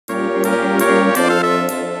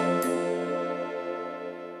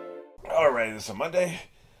Alright, this is a Monday,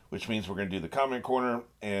 which means we're going to do the comment corner,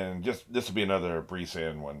 and just this will be another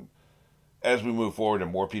Breesan one. As we move forward and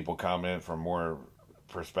more people comment from more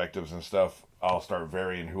perspectives and stuff, I'll start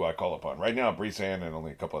varying who I call upon. Right now, Breesan and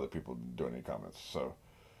only a couple other people doing any comments, so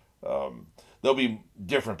there'll be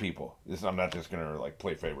different people. I'm not just going to like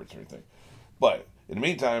play favorites or anything. But in the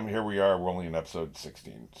meantime, here we are. We're only in episode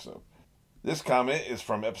 16, so. This comment is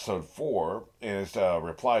from episode 4, and it's a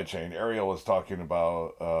reply chain. Ariel is talking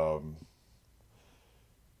about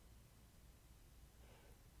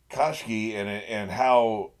Kashki and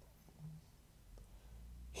how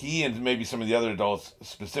he and maybe some of the other adults,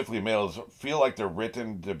 specifically males, feel like they're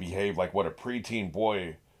written to behave like what a preteen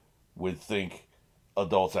boy would think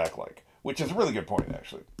adults act like. Which is a really good point,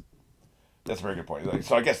 actually. That's a very good point. Like,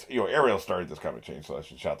 so I guess, Ariel started this comment chain, so I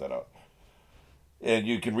should shout that out. And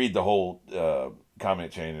you can read the whole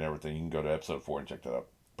comment chain and everything. You can go to episode 4 and check that out.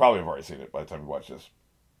 Probably have already seen it by the time you watch this.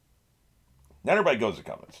 Not everybody goes to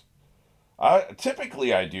comments.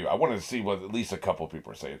 Typically I do. I want to see what at least a couple of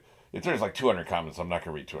people are saying. If there's like 200 comments, I'm not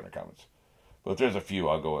going to read 200 comments. But if there's a few,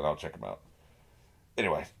 I'll go and I'll check them out.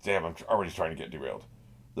 Anyway, damn, I'm already trying to get derailed.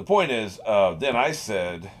 The point is, then I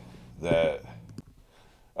said that...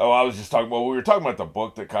 Oh, I was just talking... Well, we were talking about the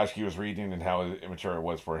book that Kashki was reading and how immature it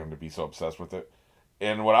was for him to be so obsessed with it.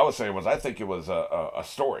 And what I was saying was I think it was a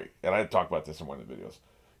story. And I talked about this in one of the videos.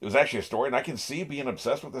 It was actually a story. And I can see being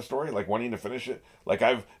obsessed with the story, like wanting to finish it. Like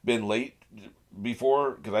I've been late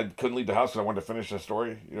before because I couldn't leave the house because I wanted to finish a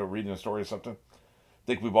story. Reading a story or something. I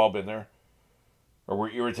think we've all been there. Or we're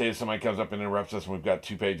irritated somebody comes up and interrupts us and we've got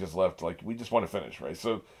 2 pages left. Like we just want to finish, right?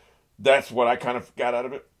 So that's what I kind of got out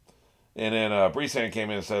of it. And then Breesan came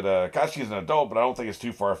in and said, Kashki's an adult, but I don't think it's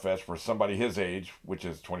too far-fetched for somebody his age, which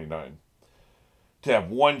is 29, to have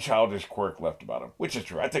one childish quirk left about him, which is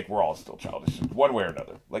true. I think we're all still childish, one way or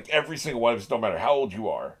another. Like, every single one of us, no matter how old you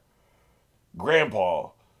are, Grandpa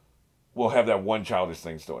will have that one childish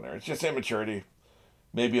thing still in there. It's just immaturity,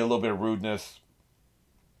 maybe a little bit of rudeness.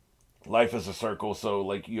 Life is a circle, so,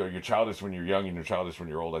 like, you're childish when you're young and you're childish when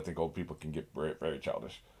you're old. I think old people can get very, very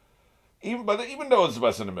childish. Even those of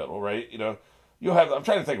us in the middle, right? You'll have... I'm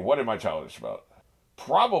trying to think, what am I childish about?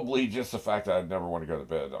 Probably just the fact that I never want to go to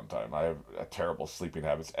bed on time. I have terrible sleeping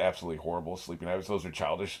habits, absolutely horrible sleeping habits. Those are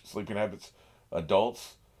childish sleeping habits.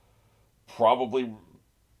 Adults probably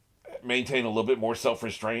maintain a little bit more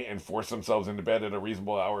self-restraint and force themselves into bed at a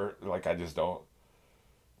reasonable hour. Like, I just don't.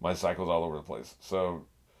 My cycle's all over the place. So,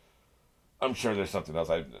 I'm sure there's something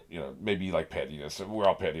else. Maybe like pettiness. We're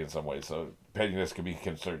all petty in some ways, so pettiness can be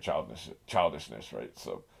considered childishness, right?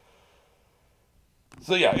 So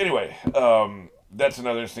yeah, anyway, that's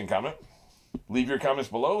another interesting comment. Leave your comments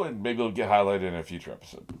below, and maybe it'll get highlighted in a future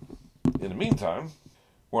episode. In the meantime,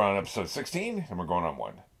 we're on episode 16, and we're going on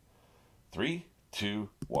 1. 3, 2,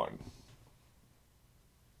 1.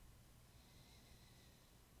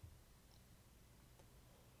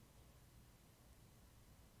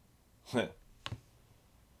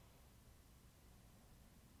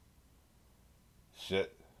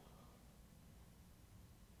 Shit.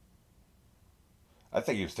 I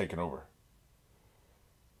think he was taken over.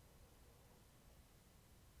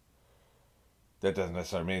 That doesn't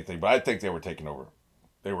necessarily mean anything, but I think they were taken over.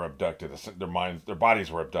 They were abducted. Their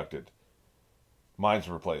bodies were abducted. Minds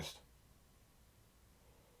were replaced.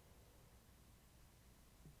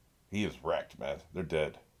 He is wrecked, man. They're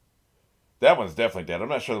dead. That one's definitely dead. I'm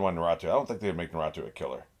not sure the one Naruto. I don't think they would make Naruto a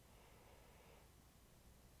killer.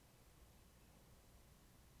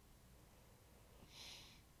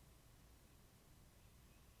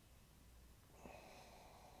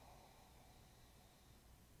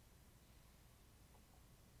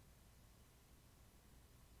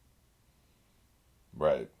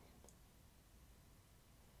 Right.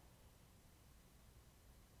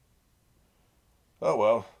 Oh,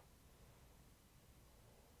 well.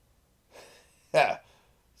 Ha!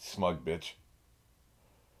 Smug bitch.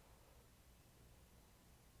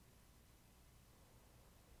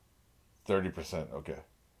 30%, okay.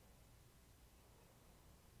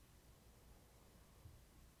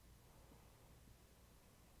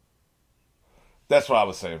 That's what I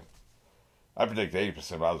was saying. I predicted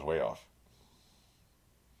 80%, but I was way off.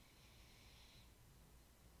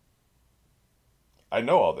 I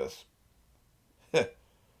know all this.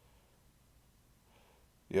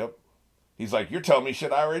 Yep. He's like, you're telling me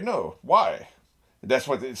shit I already know. Why? That's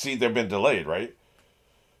what... See, they've been delayed, right?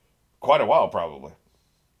 Quite a while, probably.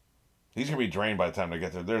 He's going to be drained by the time they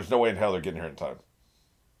get there. There's no way in hell they're getting here in time.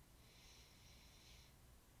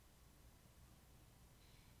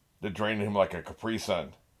 They're draining him like a Capri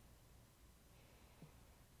Sun.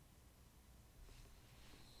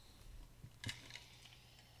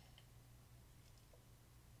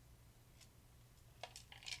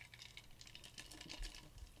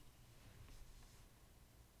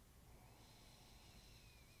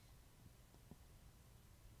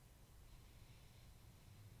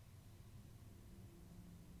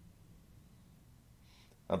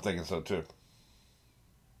 I'm thinking so too.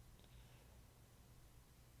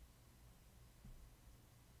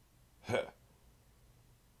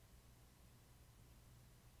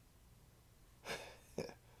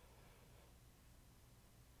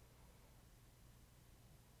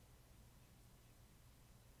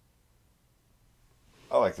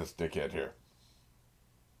 I like this dickhead here.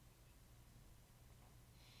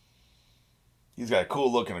 He's got a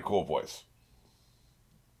cool look and a cool voice.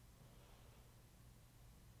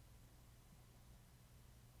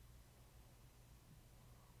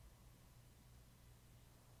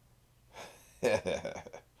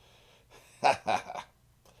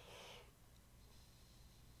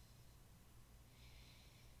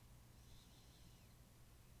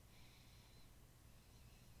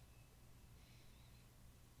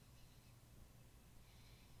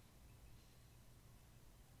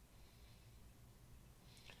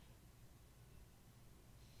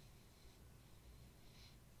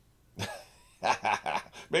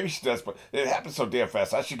 Maybe she does, but it happens so damn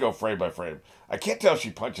fast. I should go frame by frame. I can't tell if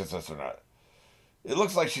she punches us or not. It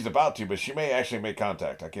looks like she's about to, but she may actually make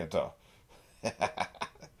contact. I can't tell. I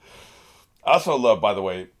also love, by the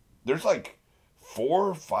way, there's like 4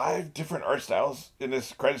 or 5 different art styles in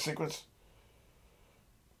this credit sequence.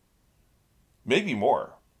 Maybe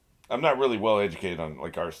more. I'm not really well educated on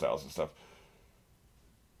like art styles and stuff.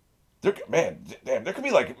 Man, damn, there could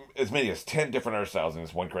be like as many as 10 different art styles in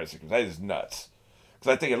this one credit sequence. That is nuts.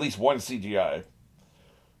 Because I think at least one CGI.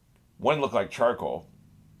 One looked like charcoal.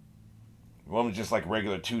 One was just like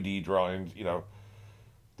regular 2D drawings, you know.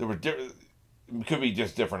 There were different, it could be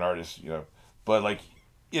just different artists, you know. But like,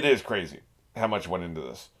 it is crazy how much went into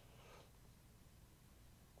this.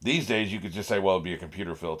 These days, you could just say, well, it'd be a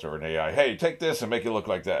computer filter or an AI. Hey, take this and make it look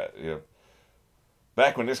like that. You know.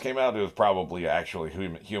 Back when this came out, it was probably actually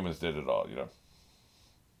humans did it all, you know.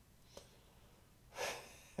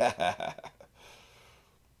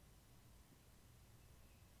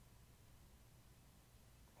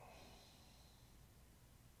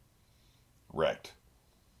 Wrecked.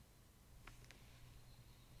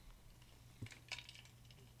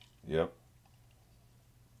 Yep.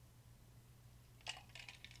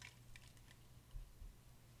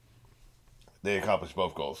 They accomplished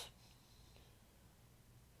both goals.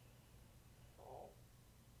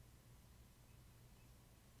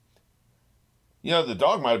 You know, the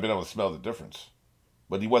dog might have been able to smell the difference,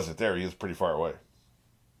 but he wasn't there. He was pretty far away.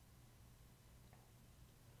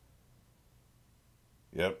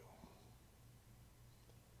 Yep.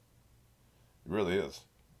 It really is.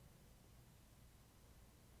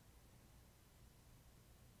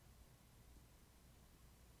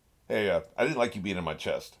 Hey, I didn't like you being in my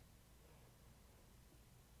chest.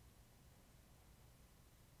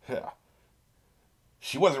 Yeah.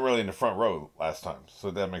 She wasn't really in the front row last time, so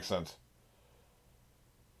that makes sense.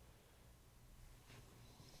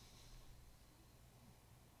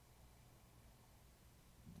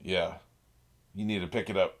 Yeah. You need to pick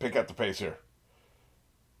it up. Pick up the pace here.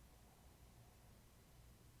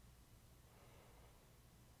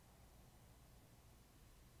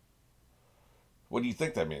 What do you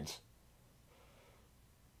think that means?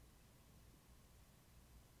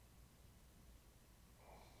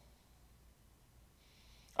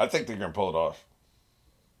 I think they're going to pull it off.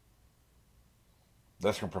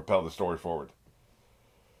 That's going to propel the story forward.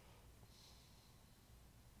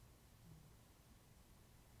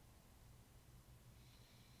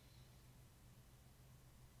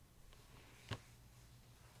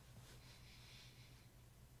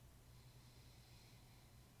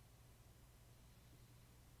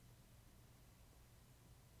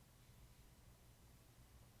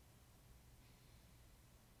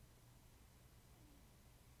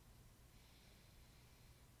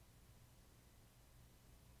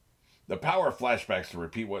 The power of flashbacks to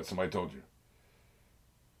repeat what somebody told you.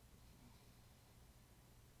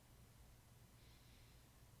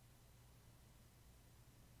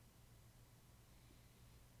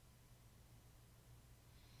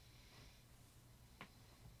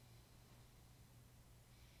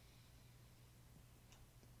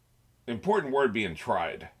 Important word being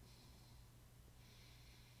tried.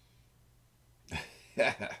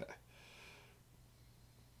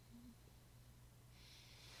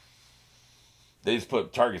 They just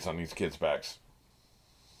put targets on these kids' backs.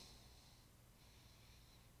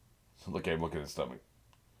 Look at him, look at his stomach.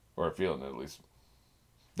 Or feeling it at least.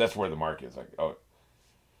 That's where the mark is. Like, oh,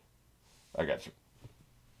 I got you.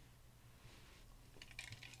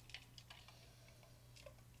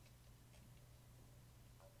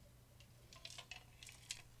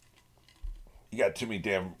 You got too many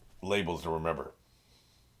damn labels to remember.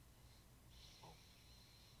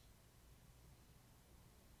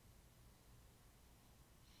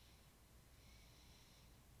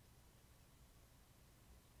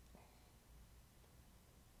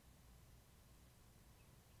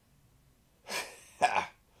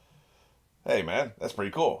 Hey, man, that's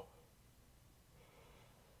pretty cool.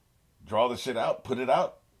 Draw the shit out, put it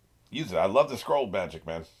out, use it. I love the scroll magic,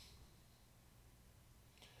 man.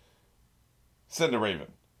 Send a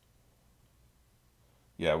raven.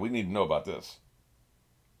 Yeah, we need to know about this.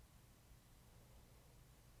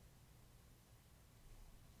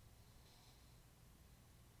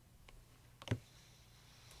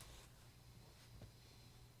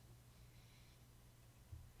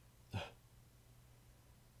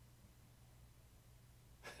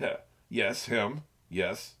 Yes, him.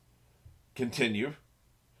 Yes. Continue.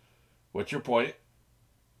 What's your point?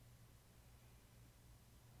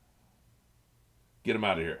 Get him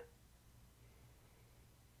out of here.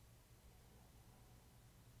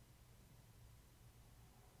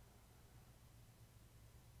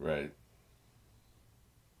 Right.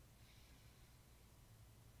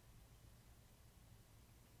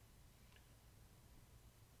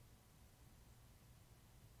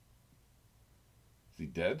 Is he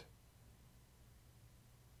dead?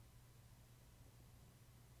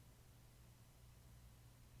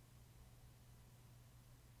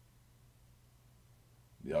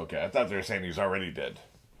 Yeah, okay, I thought they were saying he's already dead.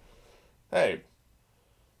 Hey,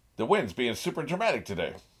 the wind's being super dramatic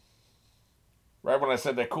today. Right when I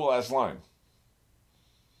said that cool ass line.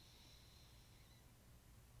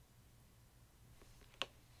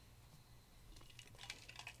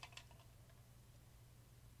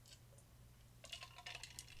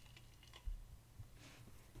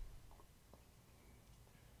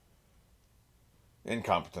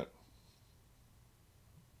 Incompetent.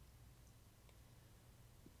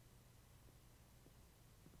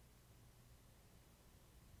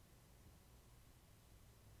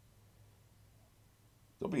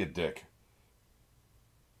 Don't be a dick.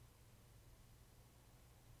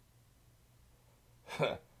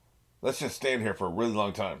 Let's just stand here for a really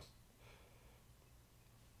long time.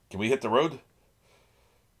 Can we hit the road?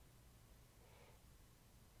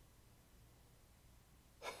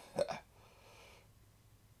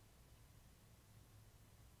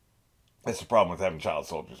 That's the problem with having child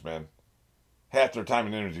soldiers, man. Half their time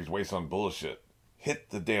and energy is wasted on bullshit.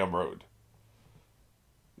 Hit the damn road.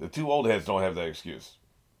 The two old heads don't have that excuse.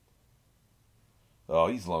 Oh,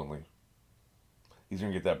 he's lonely. He's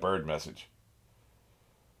gonna get that bird message.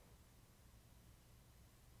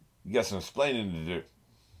 You got some explaining to do.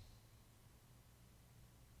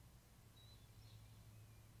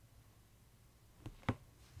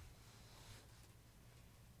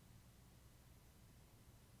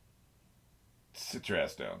 Sit your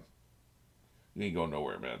ass down. You ain't going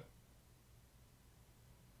nowhere, man.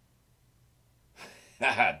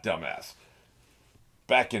 Haha, dumbass.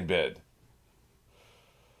 Back in bed.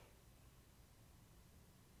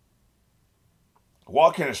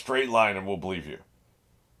 Walk in a straight line and we'll believe you.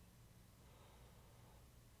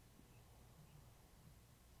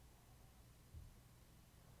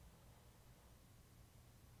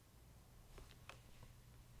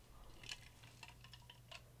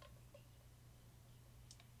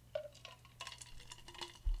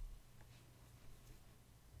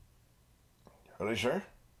 Are they sure?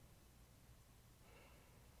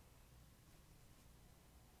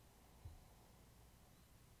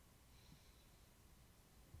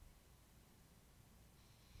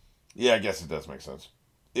 Yeah, I guess it does make sense.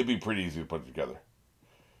 It'd be pretty easy to put it together.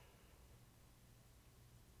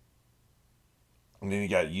 And then he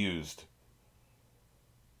got used.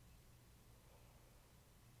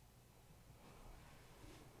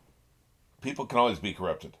 People can always be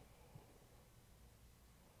corrupted.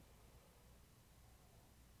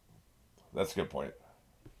 That's a good point.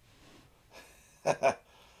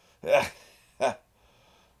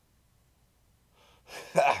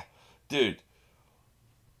 Dude,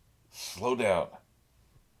 slow down.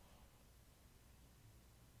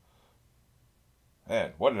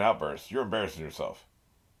 Man, what an outburst. You're embarrassing yourself.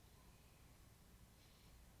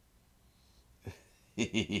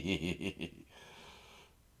 It's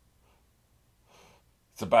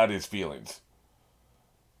about his feelings.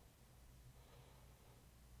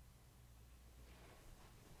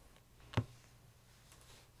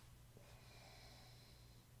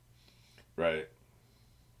 Right.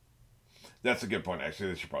 That's a good point, actually.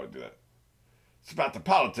 They should probably do that. It's about the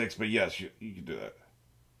politics, but yes, you can do that.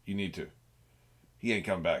 You need to. He ain't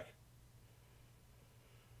come back.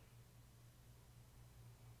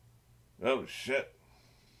 Oh, shit.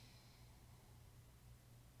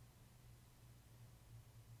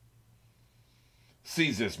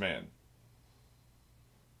 Seize this man.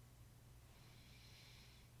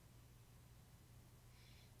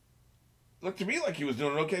 Looked to me like he was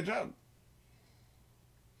doing an okay job.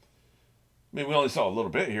 I mean, we only saw a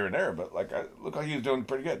little bit here and there, but like, I looked like he was doing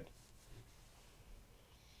pretty good.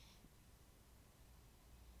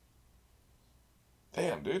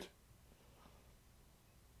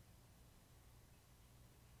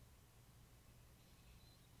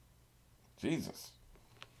 Jesus.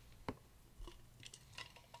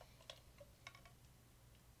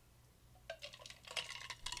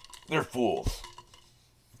 They're fools.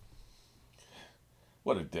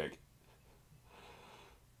 What a dick.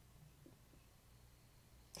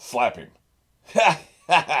 Slap him.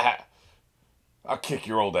 I'll kick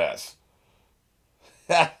your old ass.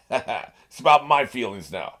 It's about my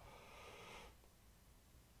feelings now.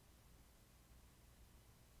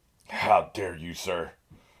 How dare you, sir?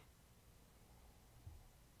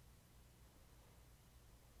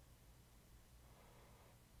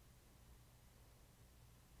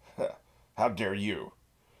 How dare you?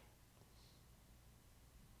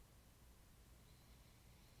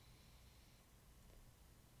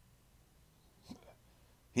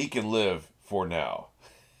 He can live for now.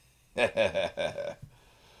 The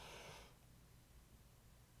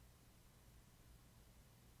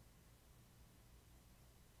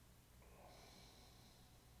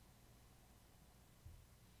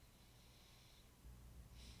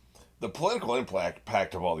political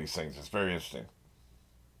impact of all these things is very interesting.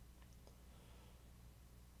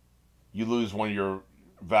 You lose one of your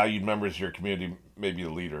valued members of your community, maybe the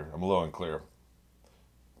leader. I'm a little unclear.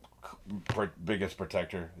 Biggest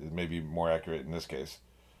protector is maybe more accurate in this case.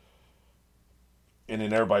 And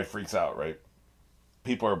then everybody freaks out, right?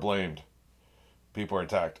 People are blamed. People are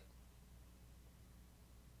attacked.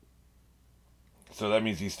 So that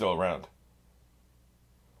means he's still around.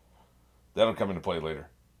 That'll come into play later.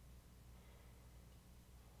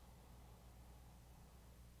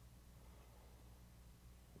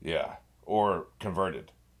 Yeah. Or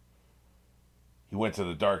converted. He went to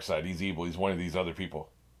the dark side. He's evil. He's one of these other people.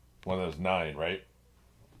 One of those 9, right?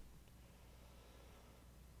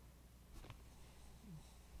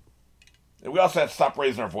 And we also have to stop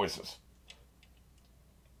raising our voices.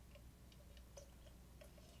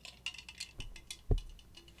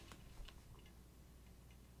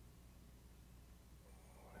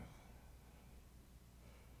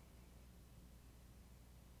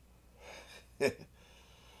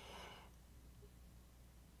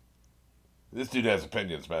 This dude has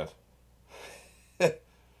opinions, man.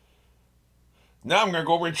 Now I'm going to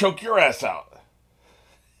go over and choke your ass out.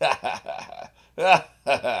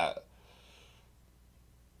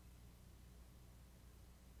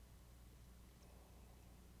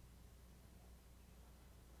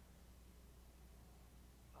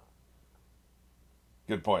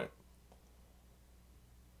 Good point.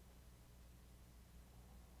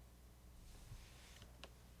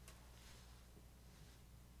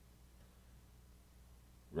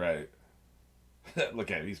 Right. Look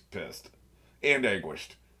at him. He's pissed. And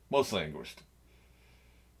anguished. Mostly anguished.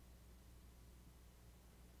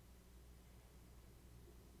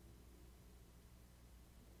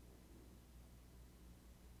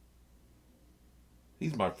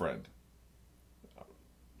 He's my friend.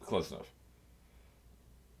 Close enough.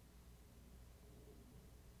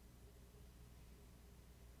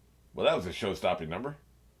 Well, that was a show-stopping number.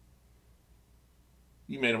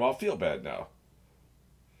 You made him all feel bad now.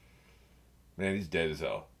 Man, he's dead as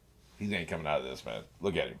hell. He ain't coming out of this, man.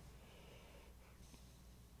 Look at him.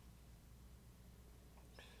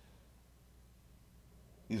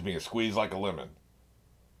 He's being squeezed like a lemon.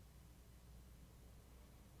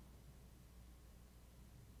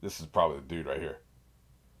 This is probably the dude right here.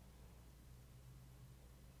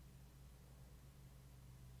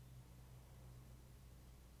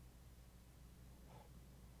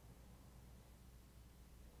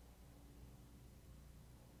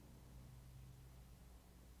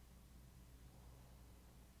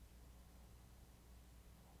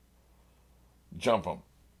 Jump him.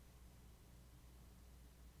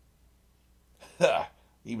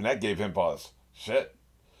 Even that gave him pause. Shit.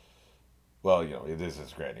 Well, you know, it is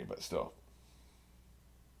his granny, but still.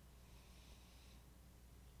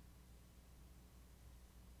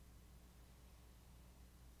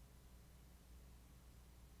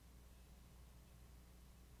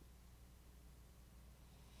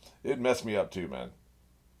 It messed me up too, man.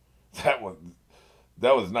 That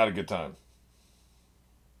was not a good time.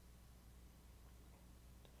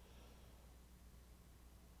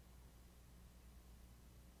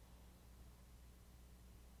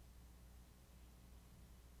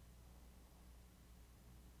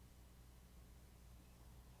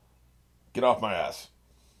 Get off my ass.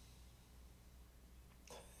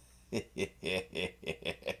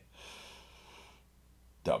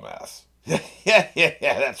 Dumbass. Yeah,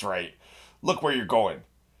 that's right. Look where you're going.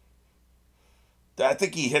 I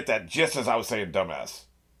think he hit that just as I was saying dumbass.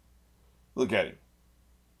 Look at him.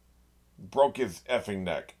 Broke his effing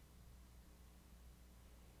neck.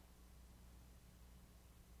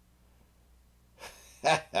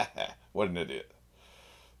 What an idiot.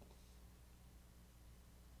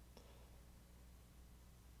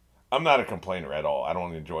 I'm not a complainer at all. I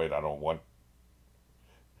don't enjoy it. I don't want.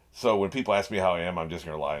 So when people ask me how I am, I'm just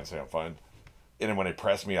going to lie and say I'm fine. And then when they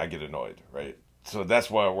press me, I get annoyed, right? So that's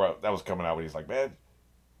why that was coming out when he's like, man,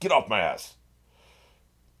 get off my ass.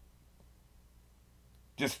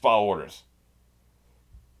 Just follow orders.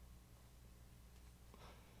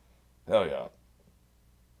 Hell yeah.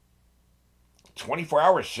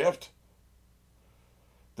 24-hour shift?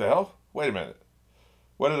 The hell? Wait a minute.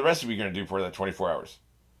 What are the rest of you going to do for that 24 hours?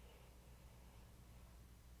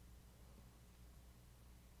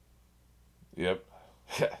 Yep.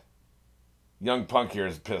 Young Punk here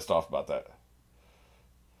is pissed off about that.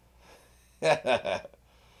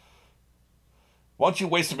 Why don't you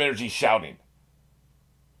waste some energy shouting?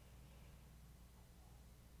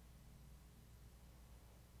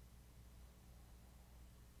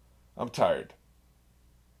 I'm tired.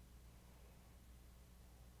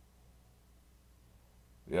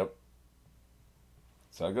 Yep.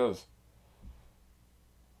 That's how it goes.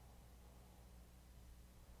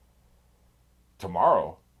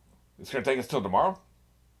 Tomorrow? It's going to take us till tomorrow?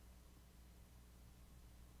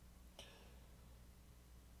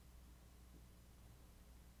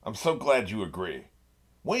 I'm so glad you agree.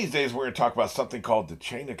 One of these days we're going to talk about something called the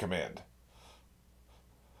chain of command.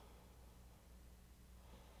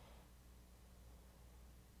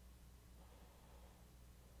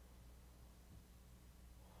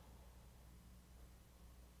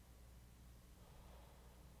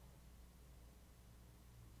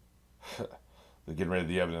 They're getting rid of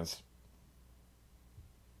the evidence.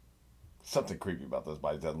 Something creepy about those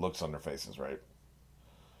bodies, that looks on their faces, right?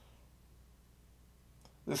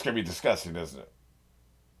 This is going to be disgusting, isn't it?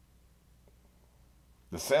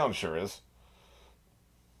 The sound sure is.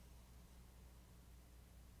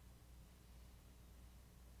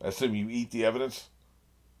 I assume you eat the evidence?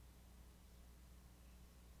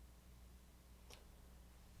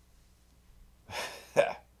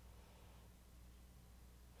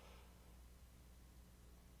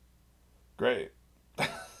 Great.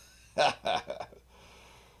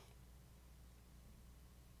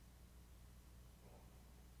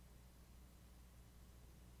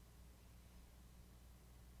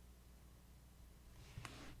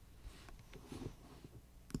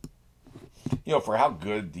 You know, for how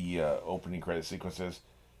good the opening credit sequence is,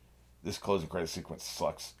 this closing credit sequence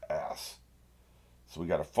sucks ass. So we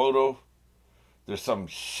got a photo. There's some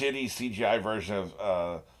shitty CGI version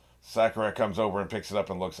of Sakura comes over and picks it up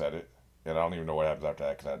and looks at it. And I don't even know what happens after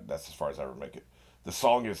that because that's as far as I ever make it. The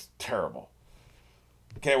song is terrible.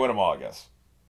 Can't win them all, I guess.